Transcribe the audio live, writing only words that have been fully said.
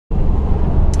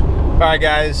Alright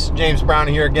guys, James Brown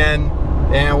here again,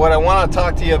 and what I want to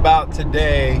talk to you about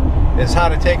today is how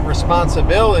to take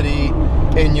responsibility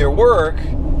in your work,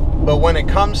 but when it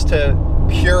comes to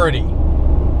purity.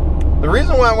 The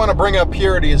reason why I want to bring up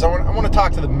purity is I want to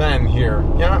talk to the men here.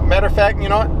 Matter of fact, you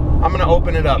know what? I'm going to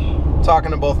open it up,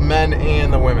 talking to both men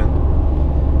and the women.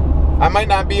 I might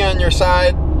not be on your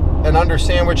side and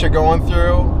understand what you're going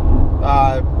through,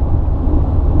 but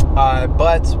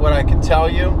what I can tell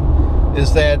you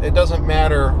is that it doesn't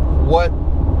matter what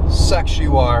sex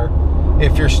you are.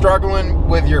 If you're struggling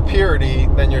with your purity,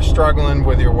 then you're struggling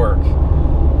with your work.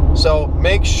 So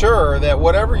make sure that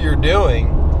whatever you're doing,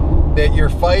 that you're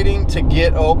fighting to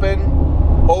get open,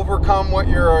 overcome what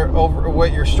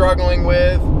you're struggling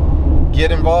with,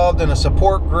 get involved in a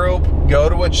support group, go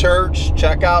to a church,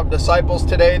 check out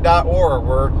disciplestoday.org.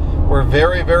 We're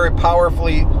very, very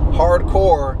powerfully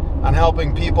hardcore on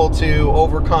helping people to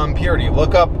overcome purity.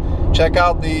 Check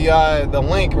out the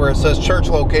link where it says church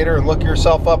locator and look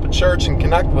yourself up at church and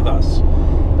connect with us.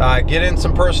 Get in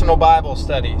some personal Bible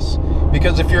studies,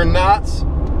 because if you're not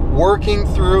working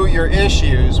through your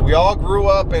issues, we all grew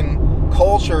up in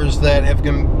cultures that have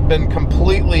been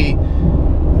completely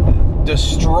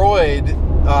destroyed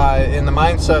in the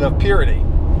mindset of purity,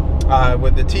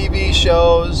 with the TV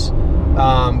shows,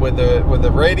 with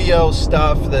the radio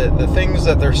stuff. The things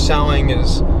that they're selling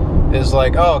is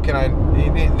like, oh,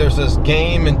 there's this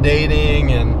game and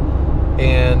dating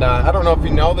and I don't know if you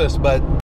know this, but